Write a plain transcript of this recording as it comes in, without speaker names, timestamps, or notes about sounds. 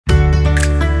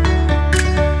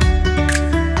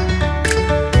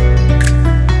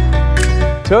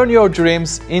Turn your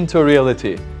dreams into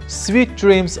reality. Sweet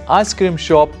Dreams Ice Cream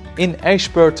Shop in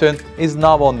Ashburton is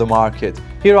now on the market.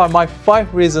 Here are my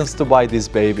 5 reasons to buy this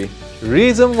baby.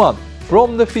 Reason 1.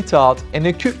 From the fit out and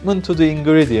equipment to the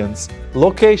ingredients,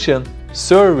 location,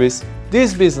 service,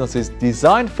 this business is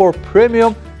designed for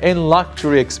premium and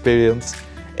luxury experience.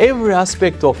 Every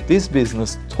aspect of this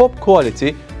business top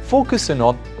quality, focusing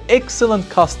on excellent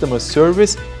customer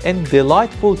service and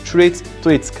delightful treats to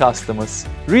its customers.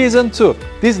 Reason 2.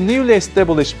 This newly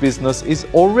established business is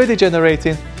already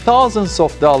generating thousands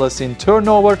of dollars in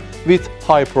turnover with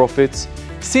high profits.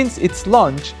 Since its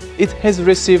launch, it has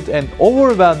received an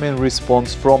overwhelming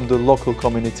response from the local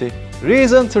community.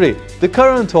 Reason 3. The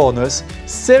current owners,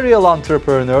 serial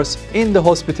entrepreneurs in the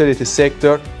hospitality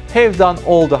sector, have done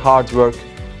all the hard work.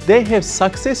 They have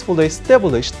successfully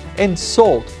established and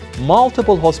sold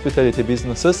multiple hospitality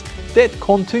businesses that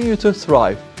continue to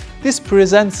thrive. This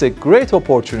presents a great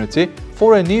opportunity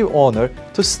for a new owner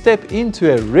to step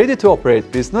into a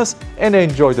ready-to-operate business and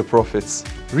enjoy the profits.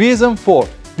 Reason 4.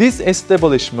 This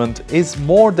establishment is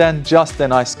more than just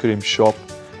an ice cream shop.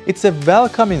 It's a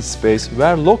welcoming space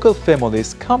where local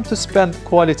families come to spend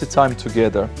quality time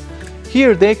together.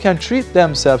 Here they can treat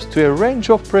themselves to a range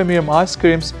of premium ice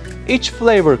creams, each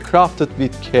flavor crafted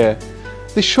with care.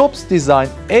 The shop's design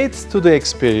adds to the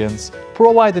experience,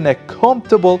 providing a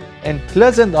comfortable and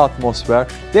pleasant atmosphere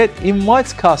that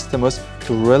invites customers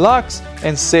to relax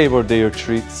and savor their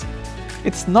treats.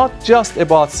 It's not just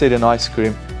about selling ice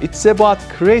cream, it's about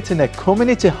creating a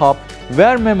community hub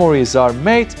where memories are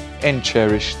made and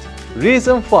cherished.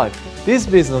 Reason 5. This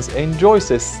business enjoys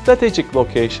a strategic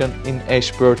location in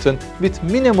Ashburton with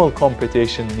minimal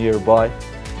competition nearby.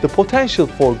 The potential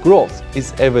for growth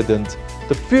is evident.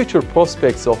 The future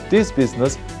prospects of this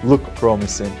business look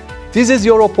promising. This is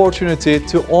your opportunity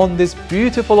to own this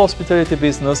beautiful hospitality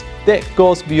business that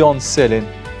goes beyond selling.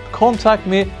 Contact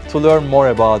me to learn more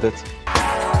about it.